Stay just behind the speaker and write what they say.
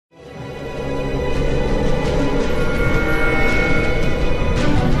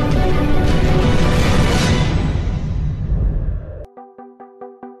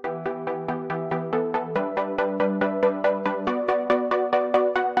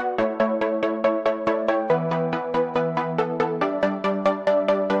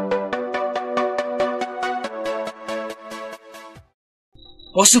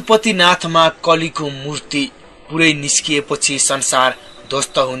पशुपतिनाथमा कलीको मूर्ति पुरै निस्किएपछि संसार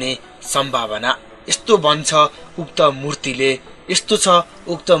ध्वस्त हुने सम्भावना। यस्तो भन्छ उक्त मूर्तिले। यस्तो छ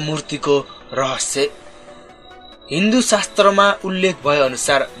उक्त मूर्तिको रहस्य। हिन्दू शास्त्रमा उल्लेख भए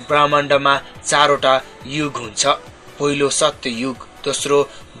अनुसार ब्रह्माण्डमा 4वटा युग हुन्छ। पहिलो सत्य युग, दोस्रो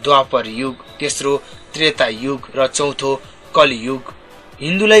द्वापर युग, तेस्रो त्रेता युग र चौथो कलियुग।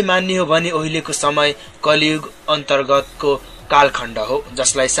 हिन्दूलाई मान्ने हो भने अहिलेको समय कलियुग अन्तर्गतको कालखण्ड हो,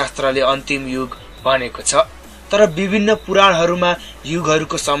 जसलाई शास्त्रले अन्तिम युग भनेको छ। तर विभिन्न पुराणहरूमा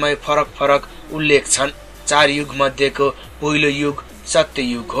युगहरूको समय फरक फरक उल्लेख छन्। 4 युग मध्येको पहिलो युग सत्य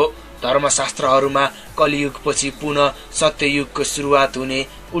युग हो। धर्मशास्त्रहरूमा कलियुगपछि पुनः सत्य युगको सुरुवात हुने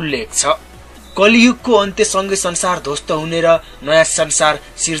उल्लेख छ। कलियुगको अन्त्यसँगै संसार ध्वस्त हुने र नयाँ संसार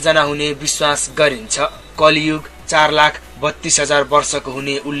सिर्जना हुने विश्वास गरिन्छ। कलियुग 4,32,000 वर्षको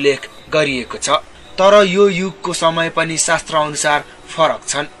हुने उल्लेख गरिएको छ। तर यो युगको समय पनि शास्त्र अनुसार फरक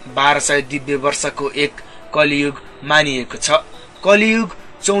छन्। 1200 दिव्य वर्षको एक कलियुग मानिएको छ। कलियुग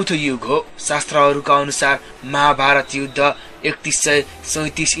चौथो युग हो। शास्त्रहरूका अनुसार महाभारत युद्ध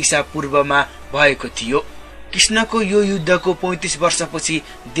 3137 ईसा पूर्वमा भएको थियो। कृष्णको यो युद्धको 35 वर्षपछि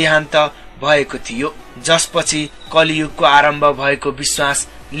देहान्त भएको थियो, जसपछि कलियुगको आरम्भ भएको विश्वास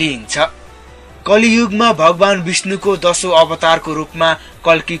लिइन्छ। कलियुगमा भगवान विष्णुको 10औं अवतारको रूपमा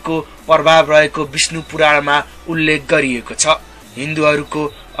कल्कीको प्रभाव रहेको विष्णु पुराणमा उल्लेख गरिएको छ। हिन्दूहरूको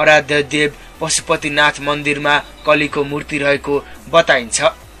आराध्य देव पशुपतिनाथ मन्दिरमा कलीको मूर्ति रहेको बताइन्छ।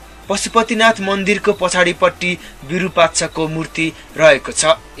 पशुपतिनाथ मन्दिरको पछाडिपट्टि विरूपाक्षको मूर्ति रहेको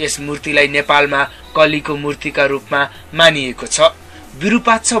छ। यस मूर्तिलाई नेपालमा कलीको मूर्तिका रूपमा मानिएको छ।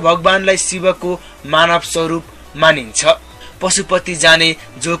 विरूपाक्ष भगवानलाई शिवको मानव स्वरूप मानिन्छ। पशुपति जाने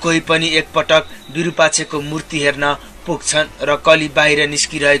जो कोही पनि एकपटक विरूपाक्षको मूर्ति हेर्न पुग्छन् र कली बाहिर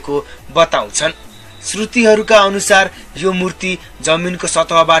निस्किरहेको बताउँछन्। श्रुतिहरूका अनुसार यो मूर्ति जमिनको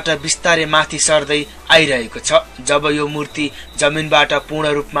सतहबाट बिस्तारै माथि सर्दै आइरहेको छ। जब यो मूर्ति जमिनबाट पूर्ण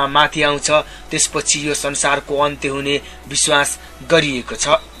रूपमा माथि आउँछ, त्यसपछि यो संसारको अन्त्य हुने विश्वास गरिएको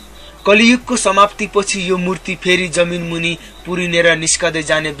छ। कलियुगको समाप्तिपछि यो मूर्ति फेरि जमिन मुनि पुरिनेर निस्कदै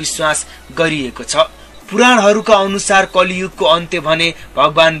जाने विश्वास गरिएको छ। पुराणहरूका अनुसार कलियुगको अन्त्य भने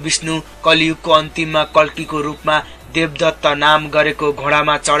भगवान विष्णु कलियुगको अन्तिममा कल्कीको रूपमा देवदत्त नाम गरेको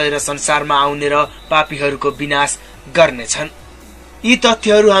घोडामा चढेर संसारमा आउने र पापीहरूको विनाश गर्नेछन्। यी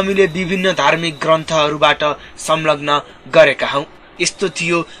तथ्यहरू हामीले विभिन्न धार्मिक ग्रन्थहरूबाट संलग्न गरेका हौं। यस्तो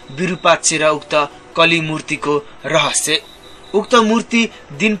थियो विरूपाक्ष र उक्त कली मूर्तिको रहस्य। उक्त मूर्ति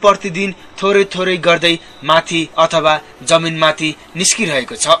दिन प्रतिदिन थोरै थोरै गर्दै माथि अथवा जमिनमाथि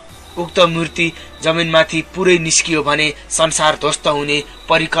निस्किरहेको छ। उक्त मूर्ति जमिनमाथि पुरै निस्कियो भने संसार ध्वस्त हुने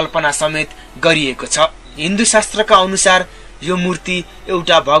परिकल्पना समेत गरिएको छ। हिन्दू शास्त्रका अनुसार यो मूर्ति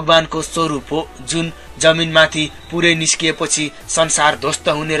एउटा भगवानको स्वरूप हो, जुन जमिनमाथि पुरै निस्किएपछि संसार ध्वस्त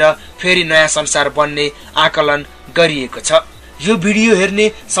हुने र फेरि नयाँ संसार बन्ने आकलन गरिएको छ। यो भिडियो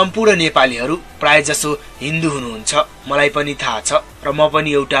हेर्ने सम्पूर्ण नेपालीहरू प्राय जसो हिन्दू हुनुहुन्छ, मलाई पनि थाहा छ र म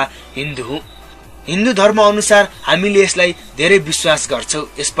पनि एउटा हिन्दू हुँ। हिन्दू धर्म अनुसार हामीले यसलाई धेरै विश्वास गर्छौं,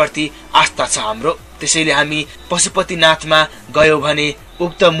 यसप्रति आस्था छ हाम्रो। त्यसैले हामी पशुपतिनाथमा गयौं भने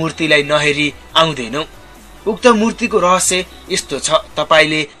उक्त मूर्तिलाई नहेरी आउँदैनौं। उक्त मूर्तिको रहस्य यस्तो छ,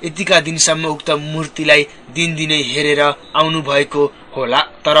 तपाईले यतिका दिनसम्म उक्त मूर्तिलाई दिनदिनै हेरेर आउनु भएको होला,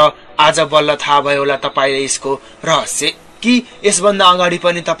 तर आज बल्ल थाहा भयो होला तपाईलाई यसको रहस्य। कि यसभन्दा अगाडि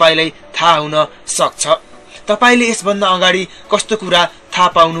पनि तपाईलाई थाहा हुन सक्छ। तपाईले यसभन्दा अगाडि कस्तो कुरा थाहा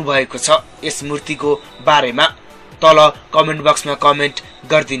पाउनु भएको छ यस मूर्तिको बारेमा तल कमेन्ट बक्समा कमेन्ट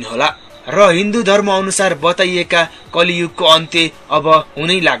गरिदिनु होला। र हिन्दू धर्म अनुसार बताइएका कलियुगको अन्त्य अब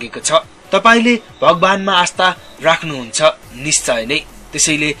हुनै लागेको छ। तपाईले भगवानमा आस्था राख्नुहुन्छ निश्चय नै।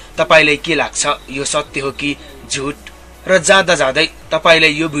 त्यसैले तपाईलाई के लाग्छ, यो सत्य हो कि झुट? र जाँदा जाँदै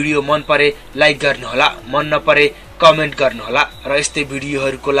तपाईलाई यो भिडियो मन परे लाइक गर्नुहोला, मन नपरे कमेन्ट गर्नुहोला र यस्तै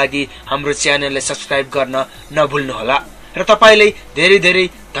भिडियोहरूको लागि हाम्रो च्यानललाई सब्स्क्राइब गर्न नभुल्नुहोला। र तपाईलाई धेरै धेरै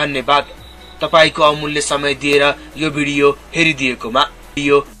धन्यवाद, तपाईको अमूल्य समय दिएर यो भिडियो हेरिदिएकोमा।